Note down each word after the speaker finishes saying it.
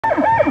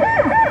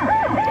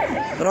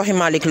Rohey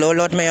Malick,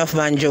 Lord Mayor of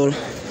Banjul.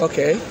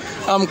 Okay.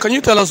 Can you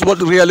tell us what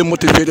really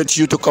motivated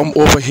you to come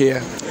over here?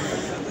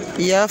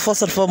 Yeah,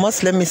 first and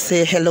foremost, let me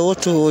say hello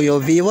to your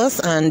viewers,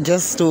 and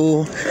just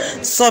to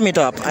sum it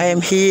up, I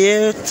am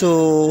here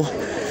to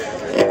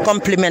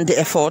compliment the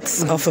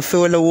efforts of a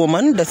fellow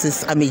woman, that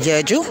is Amie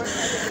Jarju.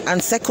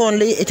 And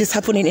secondly, it is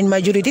happening in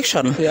my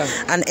jurisdiction. Yeah.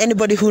 And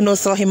anybody who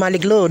knows Rohey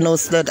Malick Lowe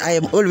knows that I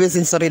am always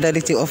in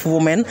solidarity of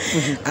women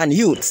and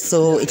youth.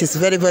 So it is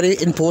very, very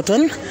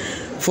important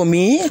for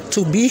me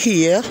to be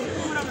here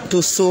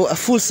to show a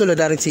full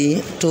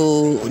solidarity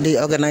to the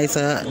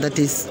organizer, that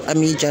is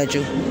Amie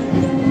Jarju.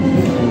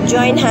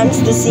 Join hands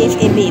to save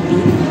a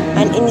baby,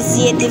 an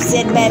initiative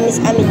set by Ms.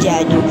 Amie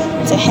Jarju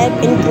to help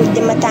improve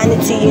the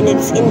maternity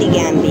units in the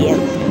Gambia.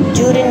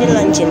 During the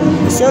launching,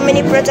 so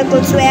many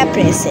protocols were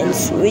present,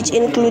 which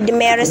include the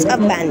mayoress of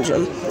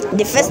Banjul,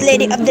 the First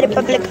Lady of the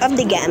Republic of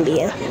the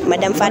Gambia,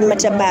 Madam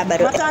Fatoumata Bah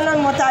Barrow.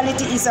 Maternal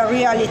mortality is a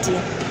reality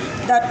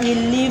that we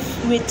live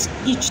with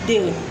each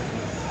day.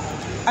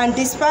 And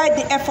despite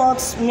the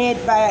efforts made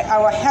by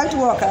our health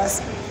workers,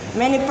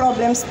 many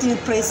problems still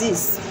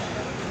persist.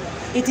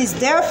 It is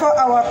therefore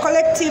our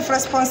collective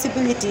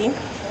responsibility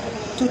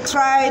to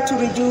try to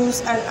reduce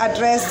and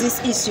address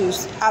these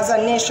issues as a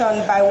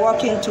nation by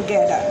working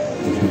together.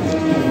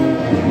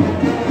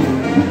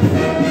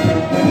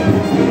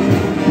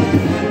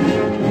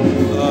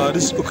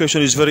 This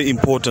occasion is very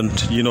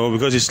important,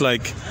 because it's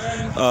like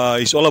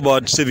it's all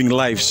about saving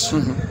lives,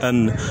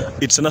 and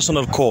it's a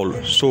national call.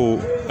 So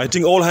I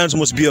think all hands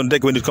must be on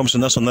deck when it comes to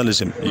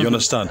nationalism. You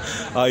understand?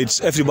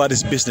 It's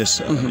everybody's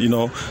business.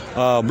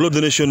 Blood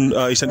donation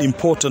is an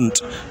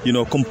important,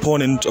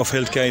 component of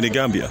healthcare in the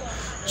Gambia.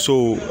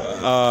 So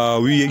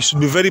we should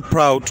be very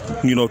proud,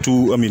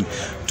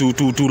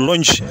 to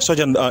launch such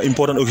an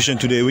important occasion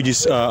today, which is,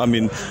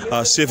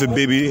 Save a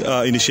Baby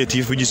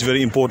initiative, which is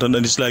very important.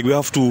 And it's like we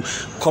have to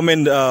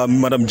commend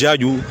Madam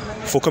Jarju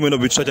for coming up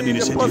with such an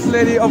initiative. The First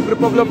Lady of the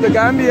Republic of the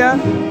Gambia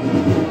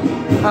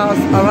has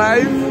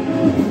arrived,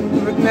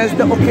 witnessed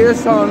the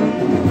occasion,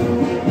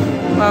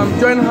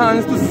 join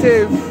hands to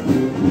save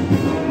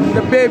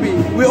the baby.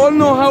 We all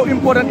know how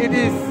important it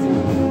is.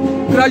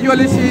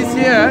 Gradually she is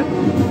here.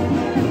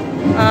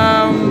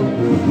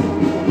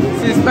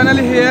 She's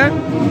finally here,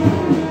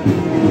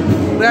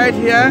 right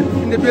here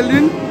in the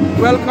building.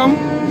 Welcome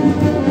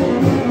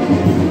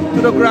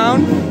to the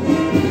ground.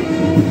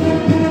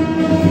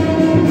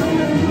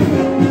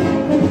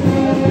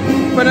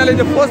 Finally,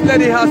 the First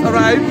Lady has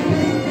arrived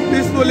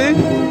peacefully.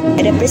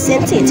 A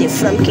representative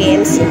from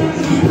KMC,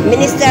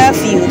 Minister of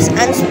Youth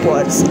and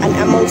Sports, and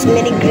amongst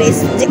many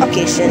graced the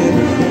occasion.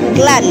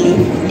 Gladly,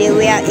 they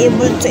were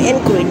able to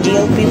encourage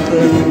young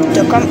people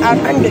to come out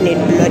and donate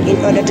blood in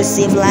order to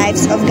save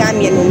lives of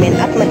Gambian women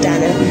at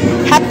Maternal.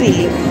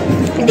 Happily,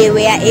 they were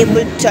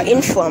able to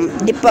inform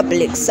the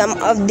public some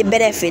of the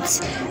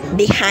benefits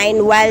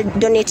behind while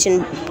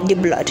donating the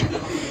blood.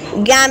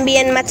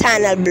 Gambian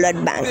Maternal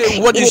Blood Bank.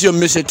 What is your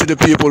message to the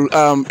people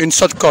in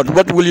shortcut?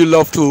 What will you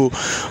love to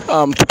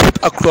put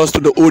across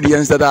to the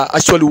audience that are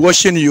actually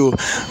watching you?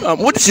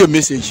 What is your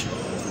message?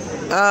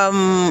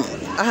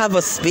 I have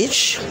a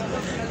speech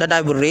that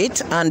I will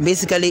read, and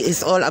basically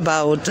it's all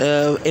about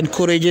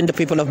encouraging the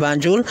people of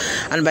Banjul,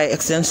 and by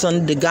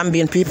extension the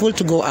Gambian people,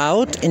 to go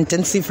out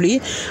intensively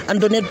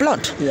and donate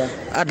blood. Yeah.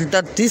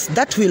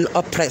 That will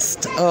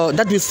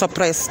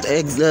suppress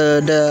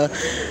the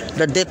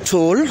death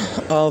toll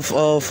of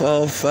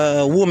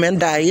women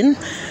dying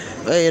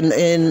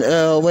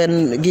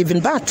when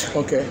giving birth.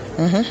 Okay.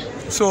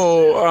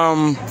 So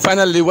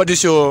finally, what do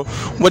you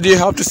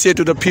have to say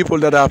to the people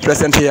that are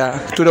present here,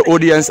 to the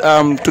audience,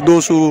 to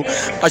those who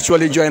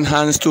actually join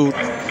hands to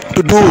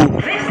do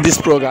this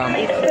program?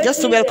 Just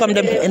to welcome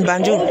them in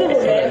Banjul.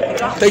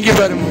 Thank you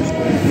very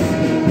much.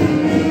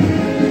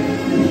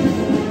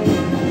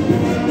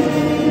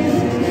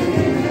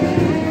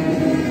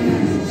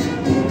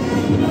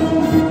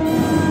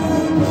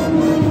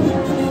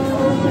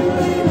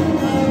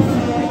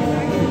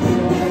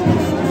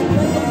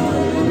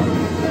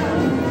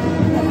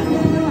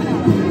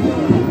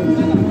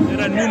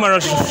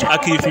 Numerous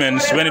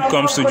achievements when it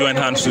comes to join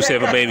hands to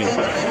save a baby.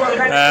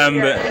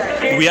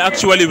 We are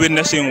actually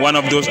witnessing one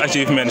of those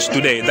achievements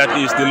today. That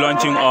is the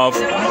launching of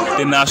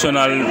the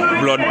National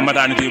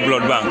Maternity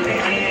Blood Bank.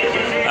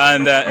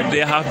 And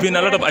there have been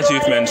a lot of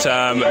achievements.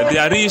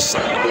 There is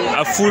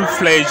a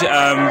full-fledged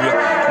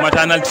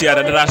maternal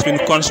theater that has been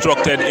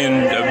constructed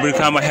in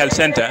Brikama Health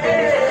Center,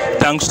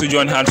 thanks to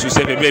Join Hands to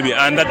Save a Baby.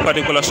 And that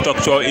particular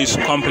structure is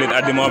complete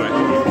at the moment.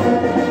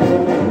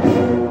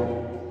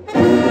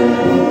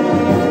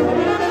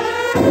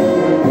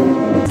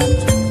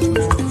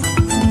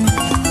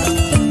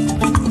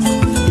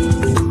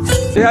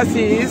 There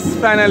she is,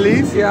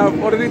 finally. She has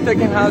already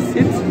taken her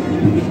seat,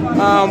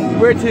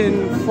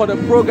 waiting for the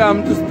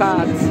program to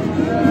start.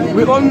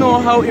 We all know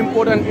how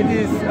important it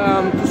is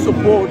to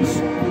support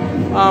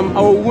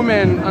our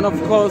women and,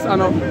 of course,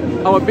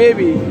 our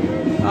baby.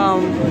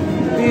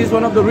 This is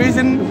one of the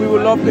reasons we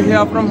would love to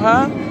hear from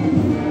her.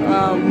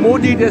 More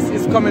details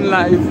is coming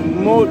live.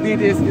 more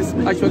details is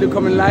actually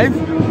coming live.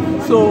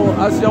 So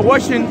as you're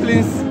watching,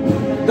 please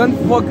don't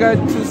forget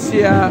to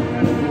share,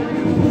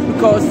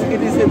 because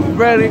it is a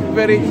very,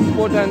 very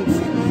important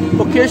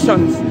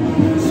occasion.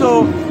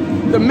 So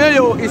the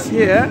mayor is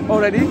here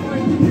already.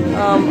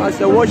 As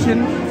you're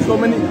watching, so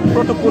many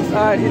protocols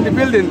are in the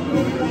building,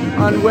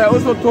 and we're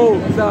also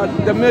told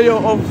that the mayor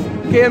of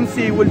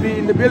KMC will be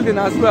in the building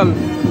as well,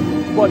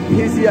 but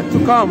he's yet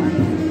to come.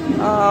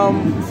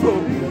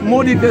 So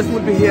more details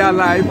will be here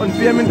live on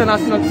PM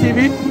International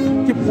TV.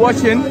 Keep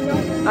watching,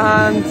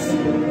 and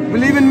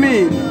believe in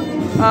me,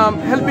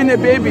 helping a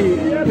baby,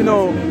 you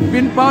know,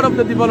 being part of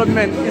the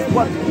development is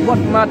what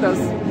matters.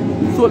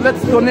 So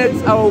let's donate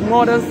our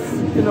mothers,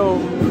 you know,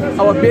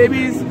 our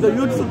babies. The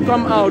youth should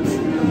come out.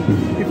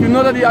 If you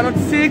know that you are not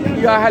sick,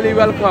 you are highly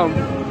welcome.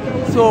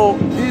 So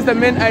this is the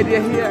main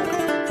idea here.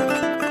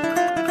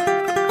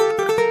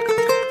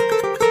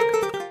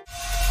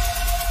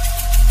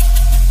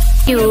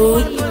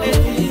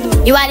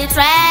 You are the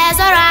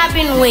treasure I've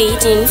been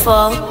waiting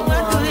for.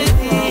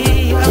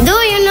 Do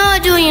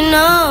you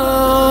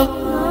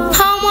know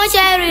how much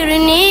I really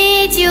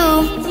need you?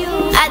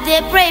 I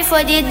did pray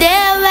for the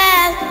day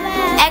well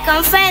I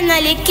can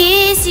finally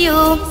kiss you.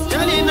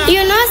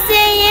 You know,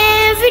 say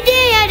every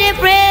day I did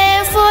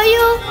pray for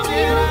you.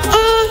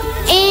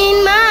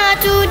 In my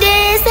 2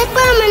 days, a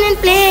permanent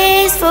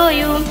place for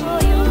you.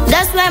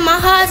 That's why my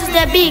heart is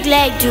the big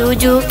like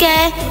Juju.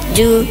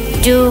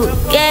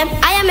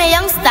 I am a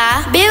young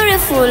star,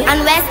 beautiful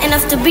and wise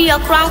enough to be your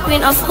crown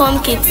queen of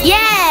home kids.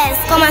 Yes,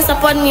 come and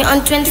support me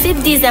on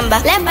 25th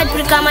December, live at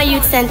Brikama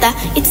Youth Center.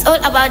 It's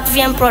all about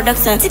VM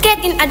production.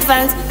 Ticket in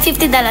advance,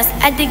 $50.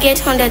 At the gate,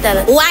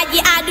 $100. Waji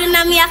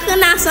aduna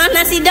miyakuna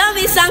sona si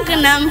domi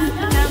sankunam.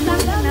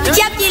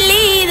 Chapti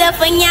leader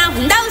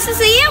fanyam, daw sa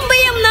siyam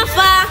bayam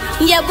nafa.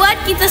 Yabot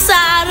kita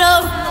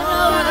saro.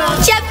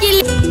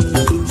 Chapti.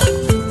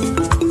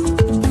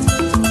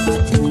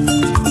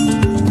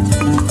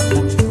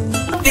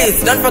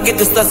 Please don't forget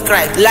to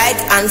subscribe, like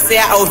and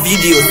share our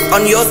videos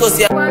on your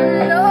social.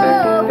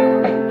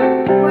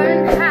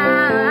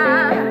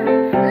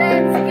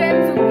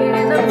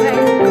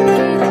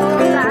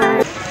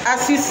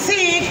 As you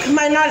seek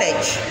my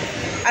knowledge,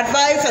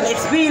 advice and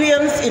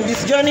experience in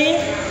this journey,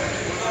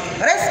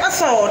 rest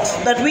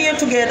assured that we are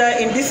together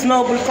in this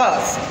noble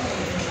cause,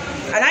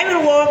 and I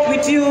will work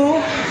with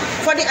you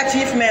for the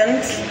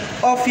achievement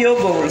of your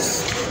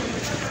goals.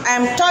 I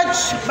am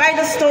touched by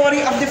the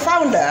story of the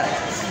founder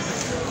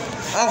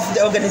of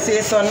the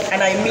organization,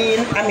 and I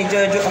mean Amie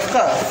Jarju, of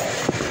course.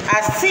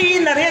 As she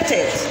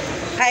narrated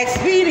her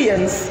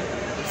experience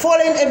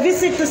following a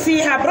visit to see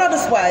her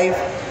brother's wife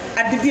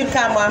at the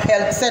Brikama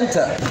Health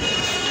Center.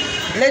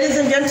 Ladies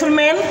and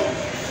gentlemen,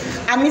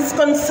 Amie's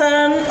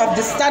concern of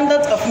the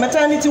standard of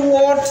maternity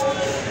ward,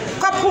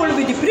 coupled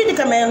with the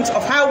predicament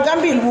of how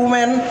Gambian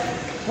women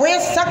were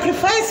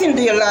sacrificing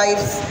their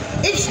lives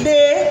each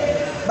day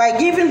by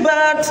giving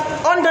birth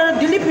under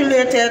the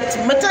dilapidated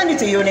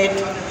maternity unit,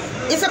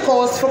 is a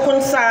cause for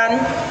concern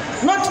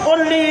not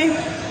only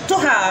to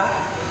her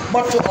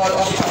but to all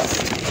of us.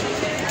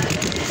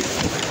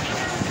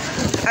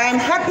 I am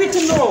happy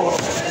to know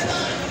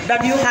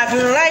that you have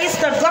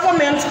realized that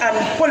government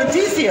and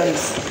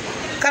politicians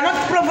cannot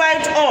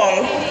provide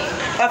all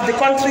of the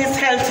country's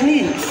health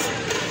needs,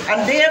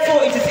 and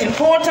therefore it is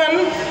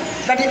important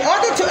that in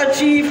order to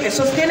achieve a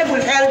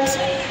sustainable health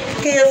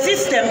care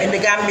system in the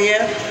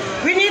Gambia,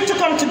 we need to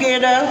come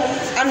together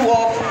and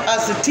work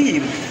as a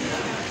team.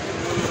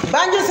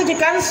 Banjul City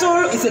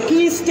Council is a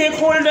key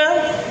stakeholder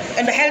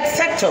in the health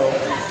sector,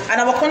 and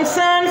our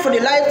concern for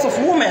the lives of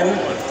women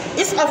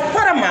is of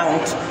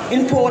paramount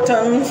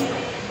importance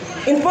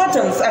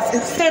as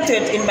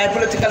stated in my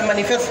political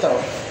manifesto.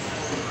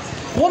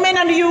 Women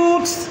and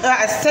youth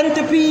are a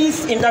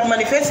centerpiece in that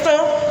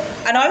manifesto,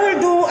 and I will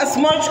do as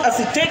much as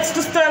it takes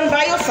to stand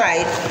by your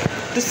side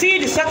to see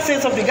the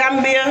success of the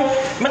Gambia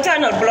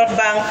Maternal Blood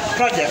Bank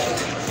project.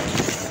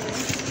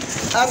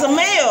 As a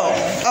mayor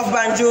of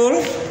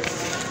Banjul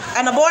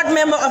and a board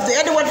member of the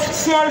Edward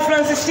Small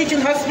Francis Teaching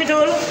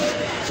Hospital,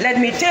 let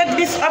me take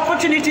this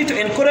opportunity to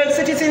encourage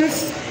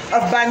citizens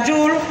of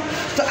Banjul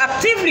to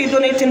actively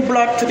donate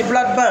blood to the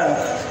blood bank.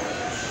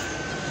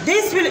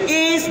 This will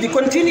ease the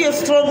continuous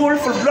struggle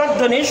for blood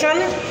donation,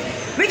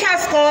 which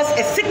has caused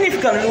a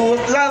significant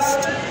loss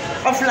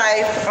of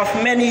life of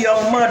many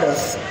young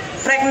mothers,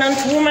 pregnant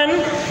women,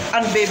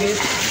 and babies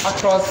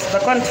across the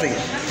country.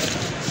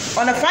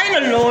 On a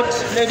final note,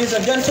 ladies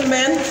and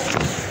gentlemen,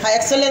 Her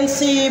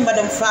Excellency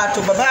Madam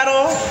Fatoumata Bah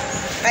Barrow,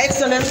 Her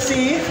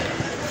Excellency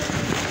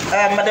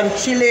Madam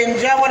Chilen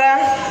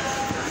Jawara,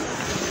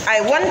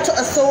 I want to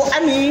assure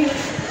Amie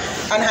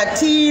and her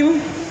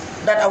team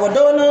that our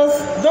doors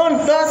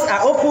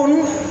are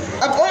open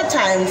at all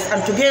times,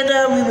 and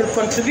together we will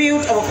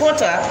contribute our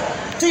quota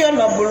to your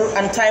noble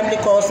and timely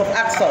cause of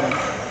action.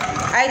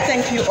 I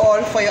thank you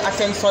all for your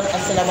attention.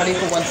 Assalamu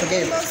alaikum once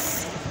again.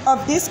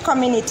 Of this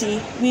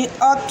community, we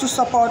ought to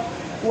support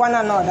one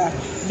another,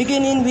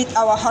 beginning with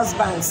our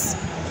husbands,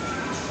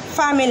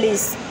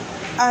 families,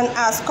 And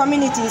as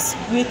communities,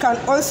 we can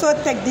also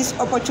take this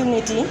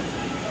opportunity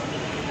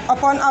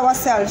upon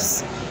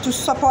ourselves to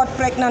support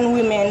pregnant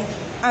women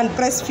and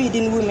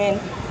breastfeeding women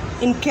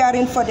in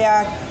caring for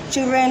their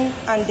children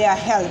and their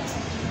health.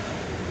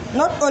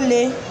 Not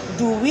only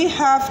do we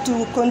have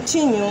to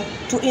continue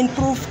to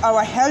improve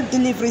our health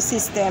delivery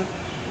system,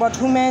 but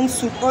women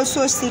should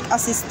also seek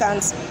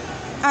assistance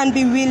and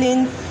be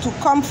willing to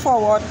come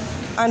forward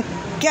and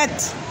get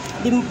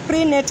the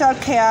prenatal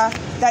care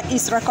that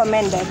is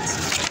recommended.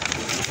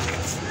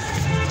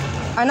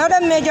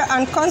 Another major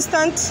and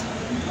constant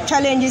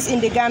challenges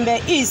in the Gambia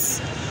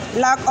is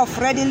lack of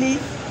readily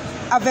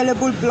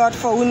available blood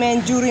for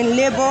women during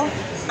labor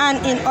and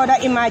in other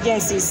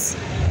emergencies.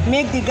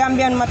 Make the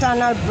Gambian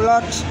Maternal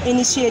Blood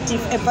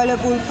Initiative a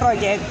valuable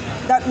project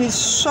that will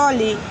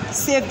surely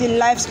save the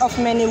lives of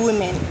many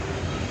women.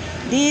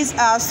 These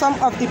are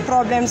some of the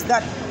problems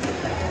that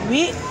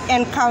we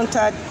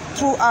encountered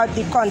throughout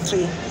the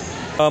country.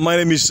 My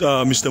name is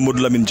Mr. Modu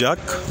Lamin Jack.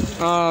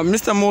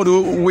 Mr.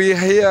 Modu, we're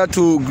here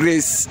to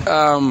grace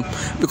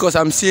because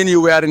I'm seeing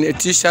you wearing a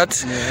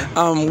t-shirt.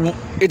 Yeah.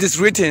 It is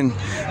written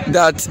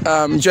that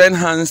join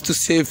hands to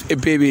save a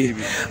baby.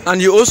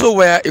 And you also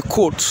wear a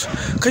coat.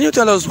 Can you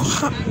tell us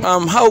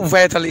how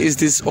vital is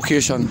this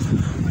occasion?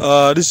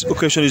 This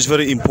occasion is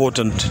very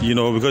important, you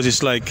know, because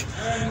it's like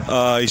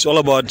it's all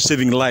about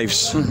saving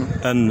lives,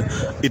 and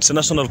it's a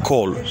national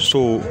call.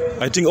 So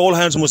I think all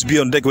hands must be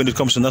on deck when it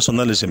comes to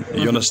nationalism.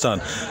 You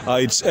understand?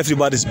 It's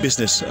everybody's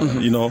business.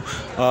 You know,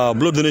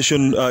 blood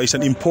donation is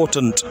an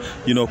important,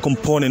 you know,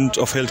 component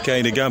of healthcare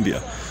in the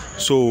Gambia.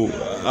 So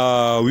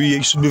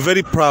we should be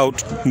very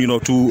proud, you know,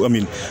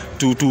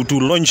 to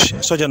launch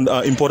such an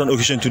important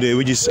occasion today,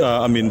 which is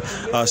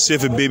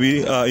Save a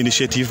Baby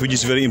initiative, which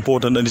is very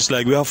important, and it's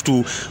like we have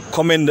to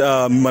commend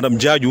Madam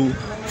Jarju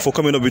for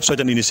coming up with such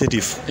an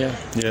initiative. Yeah.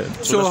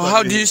 So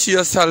how do you see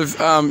yourself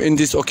in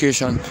this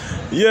occasion?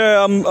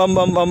 Yeah,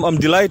 I'm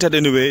delighted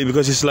anyway,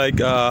 because it's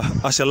like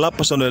as a lab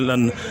personnel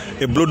and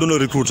a blood donor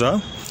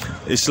recruiter,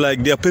 it's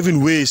like they are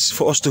paving ways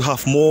for us to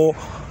have more.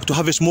 To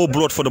harvest more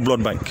blood for the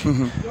blood bank.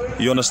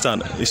 You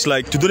understand? It's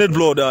like to donate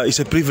blood is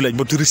a privilege,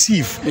 but to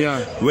receive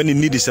when in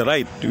need is a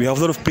right. We have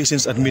a lot of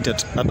patients admitted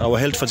at our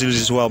health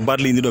facilities who are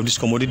badly in need of this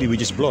commodity,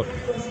 which is blood.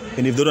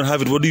 And if they don't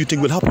have it, what do you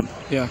think will happen?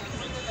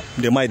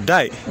 They might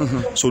die.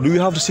 So do we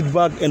have to sit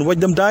back and watch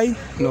them die?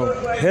 No.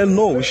 Hell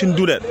no, we shouldn't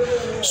do that.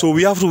 So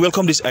we have to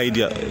welcome this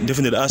idea,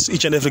 definitely, as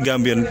each and every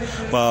Gambian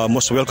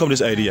must welcome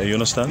this idea, you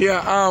understand?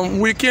 Yeah,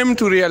 we came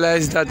to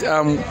realize that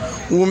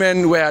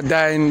women were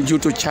dying due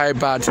to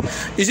childbirth.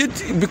 Is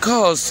it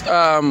because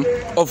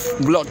of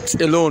blood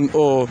alone,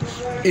 or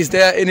is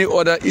there any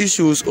other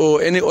issues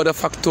or any other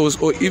factors,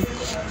 or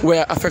if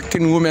were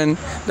affecting women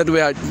that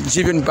were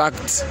giving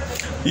birth?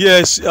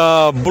 Yes,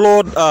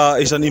 blood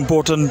is an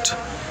important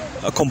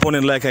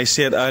component, like I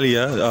said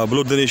earlier.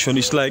 Blood donation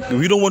is like,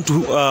 we don't want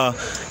to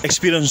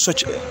experience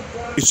such,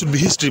 it should be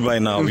history by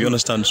now, you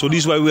understand? So this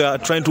is why we are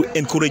trying to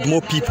encourage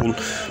more people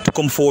to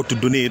come forward to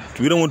donate.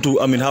 We don't want to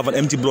have an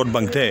empty blood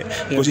bank there,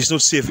 because it's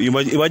not safe.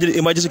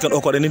 Emergency can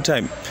occur any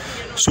time.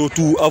 So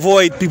to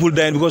avoid people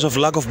dying because of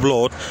lack of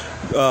blood,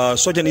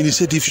 such an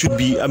initiative should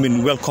be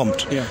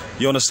welcomed.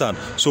 You understand?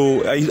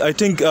 So I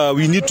think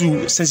we need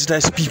to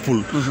sensitize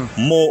people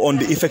more on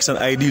the effects and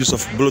ideals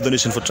of blood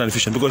donation for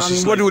transfusion.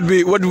 Because what would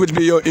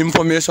be your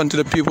information to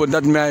the people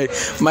that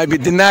might be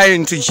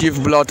denying to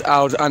give blood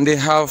out, and they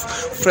have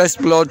fresh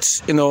blood,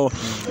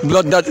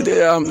 blood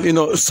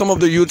that some of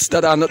the youths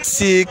that are not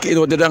sick, they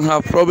don't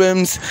have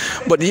problems,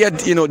 but yet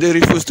they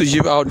refuse to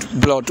give out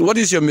blood. What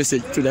is your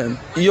message to them?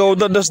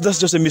 That's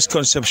just a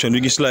misconception.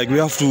 It's like we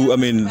have to,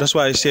 that's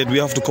why I said we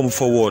have to come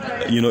forward,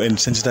 and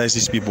sensitize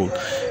these people.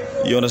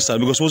 You understand?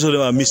 Because most of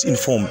them are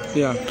misinformed.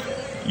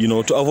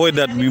 To avoid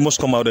that, we must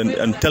come out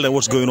and tell them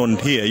what's going on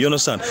here. You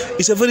understand?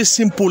 It's a very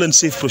simple and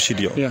safe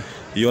procedure.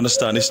 You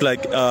understand? It's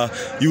like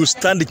you will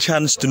stand the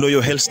chance to know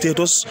your health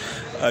status.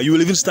 You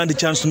will even stand the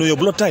chance to know your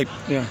blood type.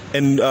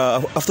 And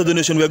after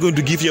donation, we are going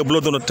to give you a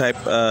blood donor type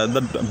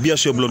that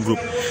bears your blood group.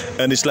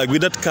 And it's like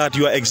with that card,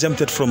 you are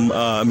exempted from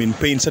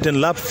paying certain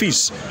lab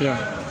fees.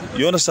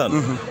 You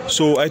understand?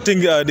 So I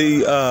think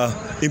the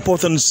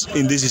importance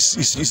in this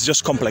is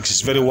just complex.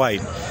 It's very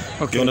wide.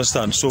 You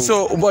understand?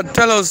 So but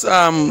tell us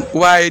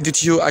why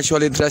did you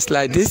actually dress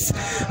like this?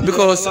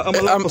 Because I'm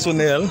a lab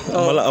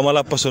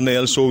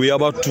personnel. So we are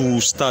about to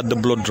start the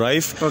blood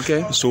drive.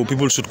 So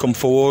people should come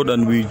forward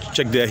and we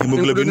check their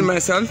hemoglobin. Including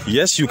myself?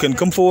 Yes, you can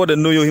come forward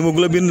and know your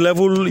hemoglobin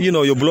level,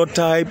 your blood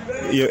type,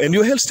 and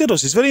your health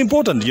status. It's very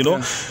important,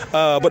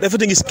 but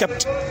everything is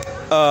kept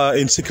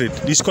in secret.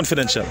 It's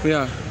confidential.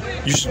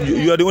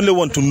 You are the only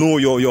one to know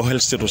your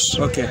health status.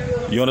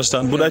 You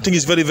understand? But I think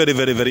it's very, very,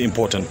 very, very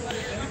important.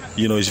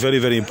 It's very,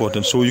 very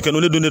important. So you can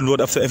only donate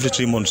blood after every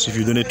 3 months if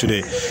you donate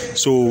today.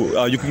 So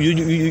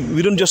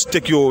we don't just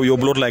take your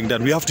blood like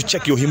that. We have to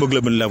check your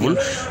hemoglobin level,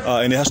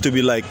 and it has to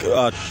be like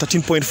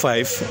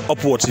 13.5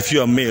 upwards if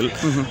you are male.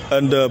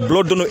 And the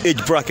blood donor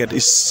age bracket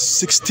is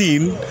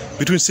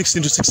between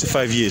 16 to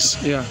 65 years.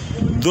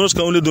 Donors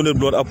can only donate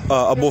blood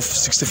above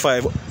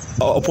 65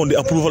 upon the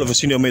approval of a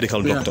senior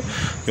medical doctor.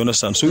 You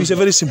understand? So it's a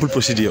very simple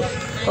procedure.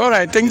 All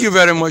right, thank you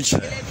very much.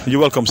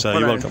 You're welcome, sir.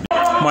 You're welcome.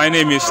 My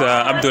name is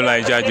Abdullah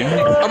Jarju.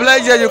 Abdullah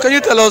Jarju, can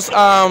you tell us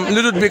a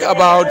little bit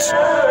about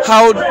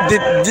how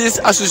did this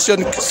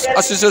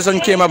association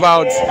came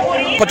about,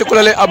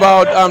 particularly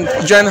about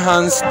Join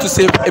Hands to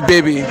Save a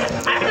Baby?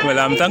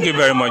 Well, thank you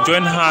very much.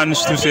 Join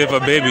Hands to Save a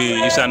Baby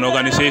is an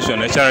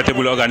organization, a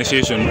charitable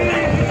organization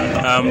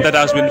that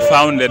has been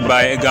founded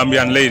by a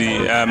Gambian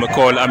lady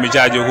called Amie,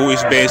 who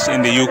is based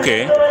in the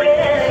UK.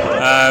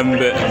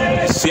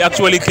 She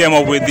actually came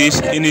up with this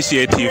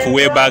initiative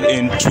way back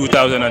in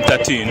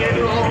 2013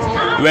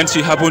 when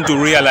she happened to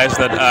realize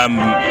that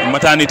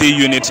maternity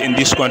units in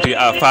this country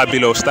are far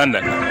below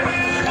standard.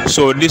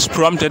 So this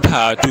prompted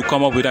her to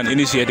come up with an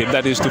initiative,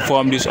 that is to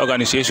form this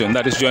organization,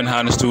 that is Join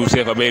Hands to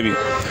Save a Baby.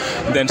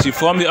 Then she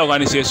formed the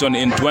organization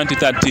in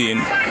 2013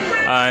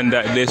 and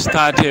they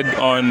started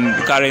on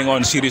carrying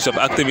on series of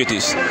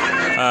activities.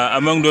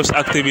 Among those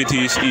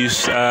activities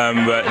is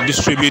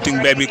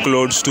distributing baby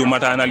clothes to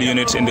maternal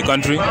units in the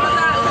country,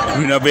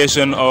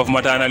 renovation of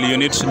maternal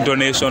units,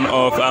 donation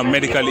of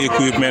medical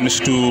equipment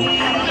to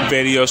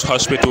various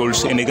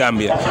hospitals in the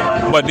Gambia.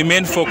 But the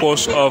main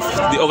focus of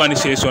the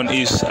organization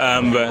is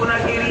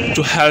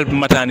to help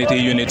maternity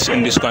units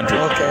in this country.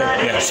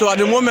 Okay. Yeah. So at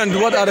the moment,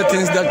 what are the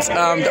things that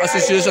the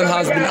association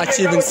has been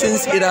achieving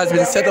since it has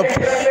been set up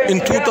in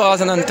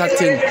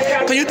 2013?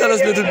 Can you tell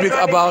us a little bit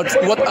about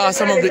what are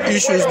some of the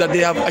issues that they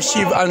have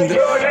achieved and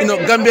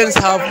Gambians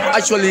have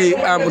actually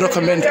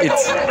recommended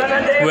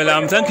it?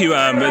 Well, thank you.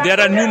 There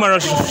are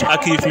numerous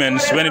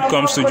achievements when it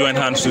comes to Join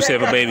Hands to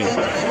Save a Baby.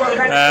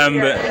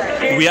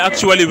 We are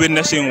actually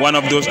witnessing one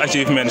of those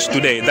achievements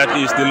today, that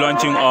is the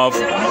launching of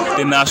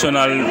the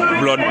National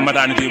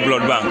Maternity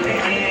Blood Bank.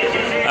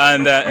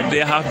 And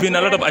there have been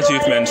a lot of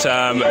achievements.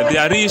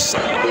 There is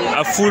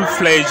a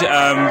full-fledged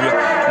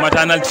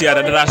maternal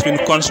theater that has been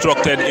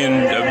constructed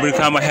in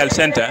Brikama Health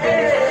Center,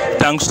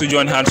 thanks to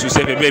Join Hands to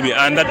Save a Baby,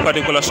 and that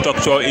particular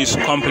structure is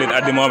complete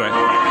at the moment.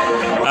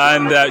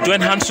 And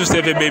Join Hands to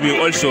Save a Baby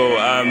also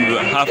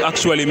have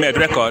actually made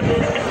record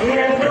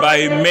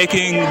by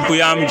making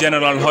Buyam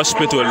General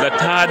Hospital the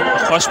third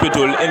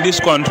hospital in this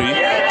country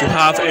to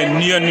have a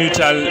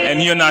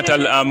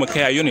neonatal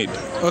care unit.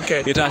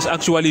 Okay. It has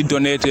actually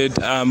donated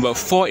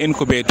 4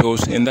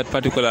 incubators in that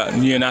particular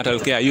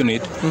neonatal care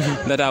unit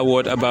that are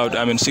worth about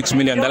 $6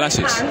 million.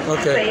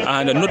 Okay.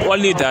 And not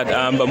only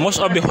that, but most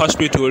of the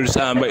hospitals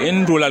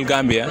in rural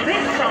Gambia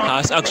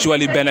has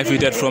actually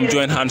benefited from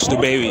Join Hands to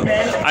Baby,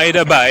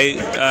 either by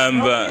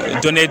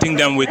donating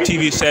them with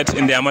TV sets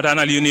in their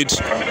maternal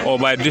units or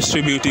by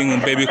distributing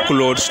baby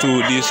clothes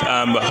to these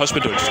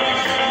hospitals.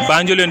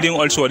 Banjul and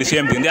also the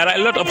same thing. There are a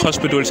lot of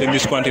hospitals in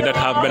this country that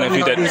have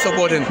benefited.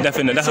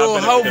 Definitely. So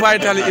how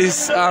vital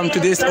is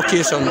today's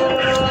occasion?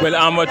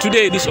 Well,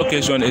 today this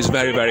occasion is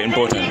very, very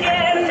important.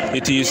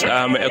 It is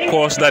a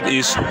cause that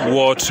is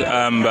worth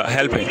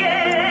helping.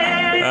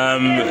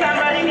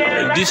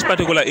 This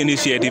particular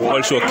initiative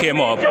also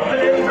came up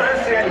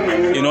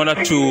in order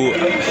to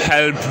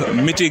help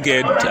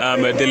mitigate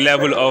the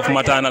level of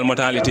maternal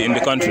mortality in the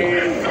country.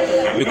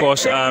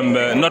 Because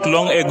not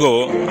long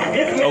ago,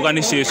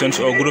 organizations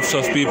or groups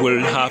of people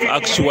have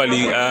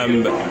actually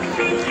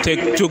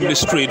took the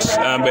streets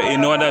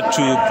in order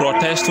to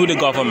protest to the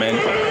government,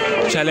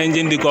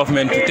 challenging the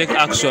government to take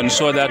action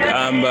so that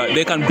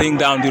they can bring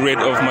down the rate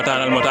of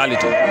maternal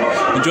mortality.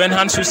 Join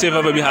Hands to Save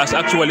a Baby has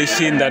actually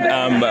seen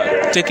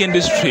that taking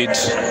the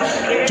streets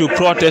to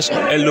protest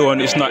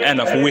alone is not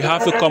enough. We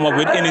have to come up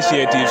with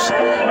initiatives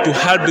to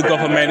help the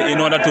government in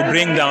order to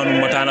bring down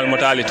maternal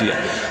mortality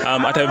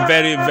at a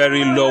very,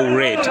 very low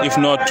rate, if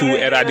not to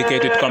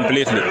eradicate it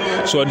completely.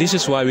 So this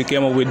is why we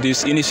came up with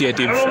this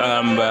initiative,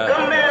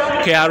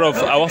 care of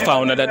our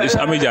founder, that is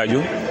Amie,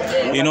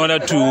 in order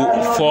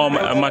to form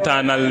a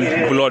maternal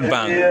blood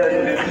bank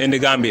in the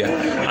Gambia.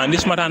 And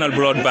these maternal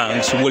blood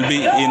banks will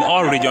be in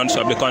all regions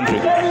of the country.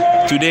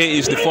 Today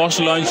is the first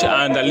launch,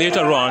 and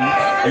later on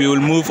we will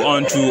move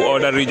on to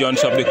other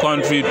regions of the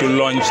country to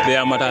launch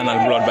their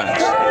maternal blood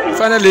banks.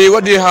 Finally,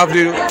 what do you have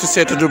to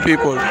say to the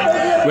people?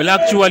 Well,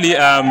 actually,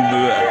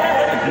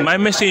 my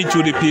message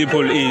to the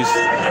people is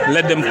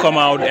let them come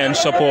out and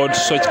support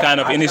such kind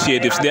of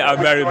initiatives. They are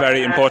very,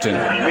 very important.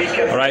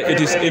 All right?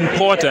 It is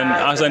important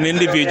as an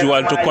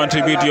individual to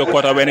contribute your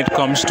quota when it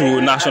comes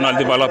to national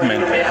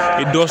development.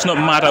 It does not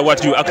matter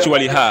what you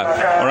actually have.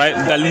 All right?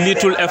 The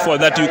little effort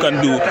that you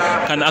can do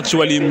can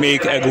actually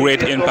make a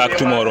great impact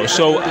tomorrow.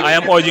 So I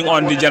am urging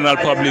on the general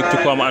public to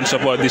come and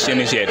support this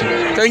initiative.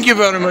 Thank you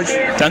very much.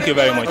 Thank you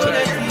very much, sir.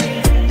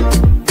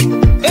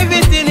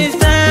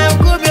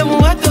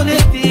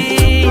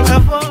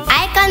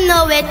 I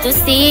can't wait to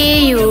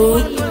see you.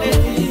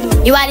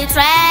 You are the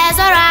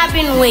treasure I've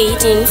been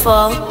waiting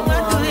for.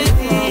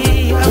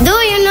 Do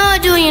you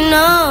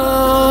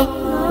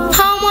know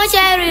how much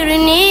I really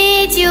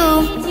need you?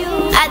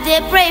 I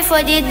dey pray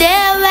for the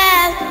day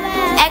well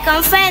I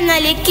can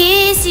finally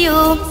kiss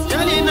you.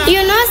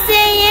 You know,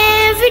 say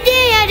every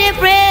day I dey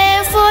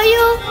pray for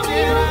you.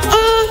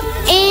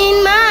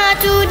 In my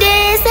 2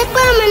 days a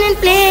permanent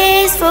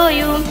place for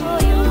you.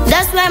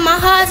 That's why my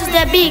heart is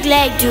the big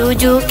like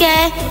Juju.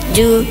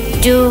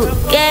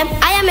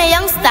 I am a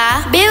young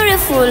star,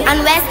 beautiful and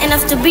wise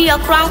enough to be your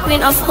crown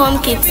queen of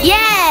home kids.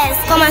 Yes,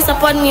 come and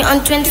support me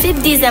on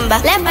 25th December,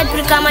 live at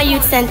Brikama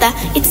Youth Center.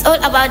 It's all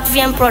about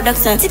VM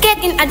production.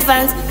 Ticket in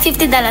advance,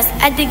 $50.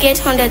 At the gate,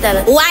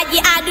 $100. Waji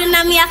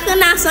aduna mi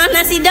akuna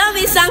sona si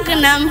domi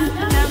sankunam.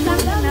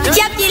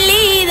 Japti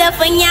leader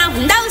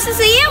fanyam, daw sa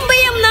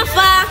yam na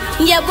fa,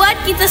 yabot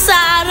kita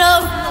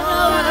saro.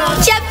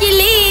 Chapti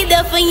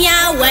leader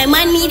fanya, why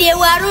man mi de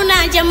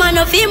waruna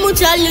jamano fi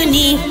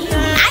mutaluni.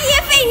 Aye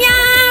fanya,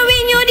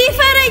 we knew the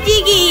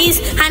farajigis,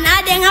 and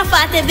adenga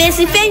fate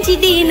besi penchi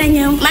di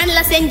nanyam. Man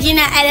la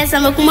senjina Alice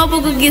Makuma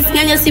bugu gis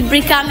nganyo si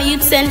Brikama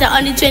Youth Center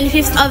on the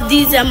 25th of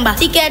December.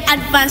 Ticket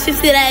advance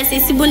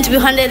 $50, sibun to be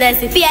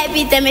 $100,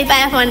 VIP teme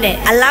 500.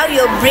 Allow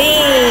your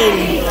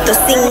brain to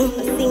sing.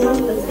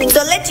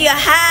 So let your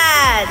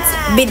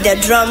heart beat the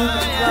drum,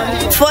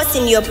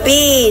 forcing your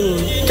pain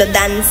to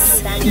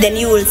dance. Then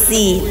you will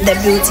see the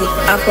beauty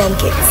of home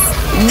kids.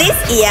 This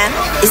year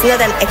is not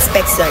an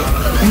expectation.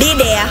 Be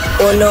there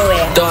or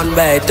nowhere. Turn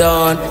by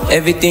turn,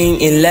 everything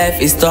in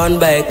life is done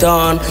by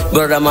turn.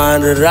 Brother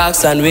man,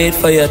 relax and wait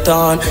for your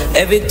turn.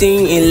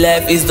 Everything in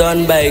life is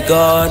done by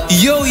God.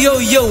 Yo,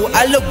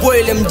 I love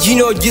boy them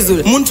Gino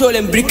Jizzle. Munto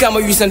them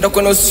Brikama Youth Center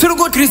kono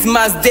surgo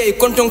Christmas Day.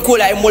 Konton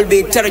kola I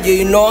molbe tarje,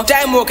 you know.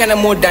 Time wo kana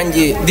mo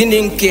danje.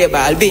 Dinding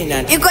keba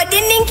albinan. Iko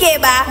dinding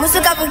keba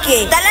musuka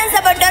buke. Talan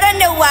sabadoran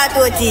de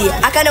watoti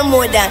akana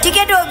moda.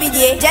 Ticket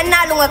obije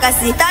janna lunga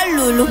kasi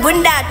talulu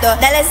bundato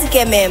dalasi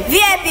kemem.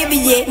 VIP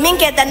bije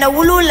minketa na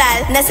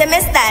wululal na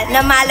semester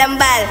na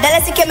malambal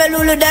dalasi keme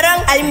lulu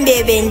dorong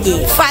alimbe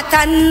benji.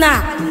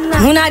 Fatana,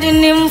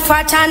 munadinim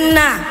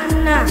fatana.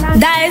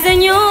 That is a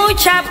new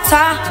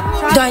chapter.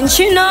 Don't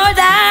you know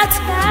that?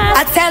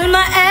 I tell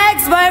my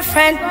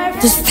ex-boyfriend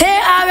to stay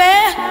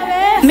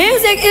away.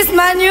 Music is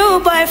my new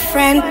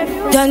boyfriend.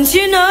 Don't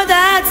you know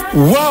that?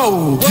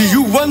 Wow! Do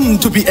you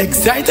want to be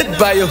excited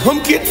by your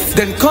home kids?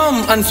 Then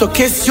come and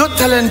showcase your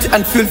talent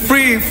and feel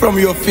free from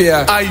your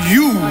fear. Are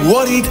you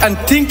worried and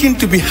thinking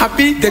to be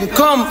happy? Then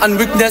come and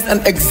witness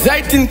an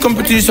exciting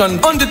competition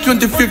on the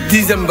 25th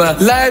December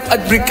live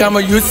at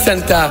Brikama Youth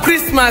Center.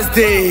 Christmas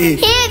Day.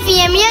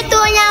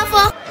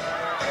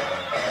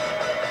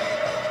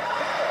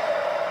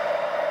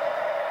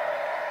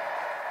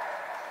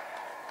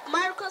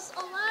 Marcus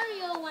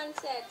Olario once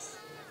said,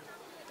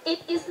 "It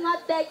is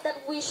not death that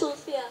we should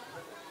fear.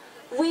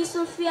 We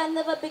should fear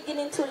never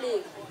beginning to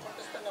live.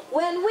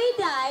 When we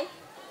die,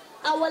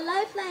 our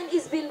lifeline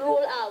is being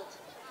ruled out.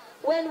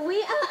 When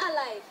we are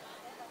alive,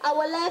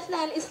 our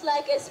lifeline is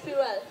like a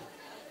spiral.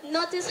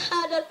 Notice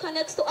how that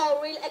connects to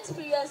our real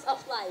experience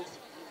of life.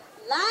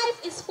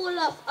 Life is full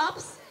of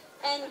ups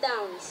and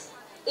downs.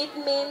 It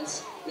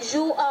means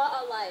you are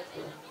alive.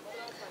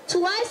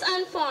 Twice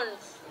and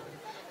once,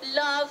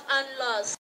 love and loss.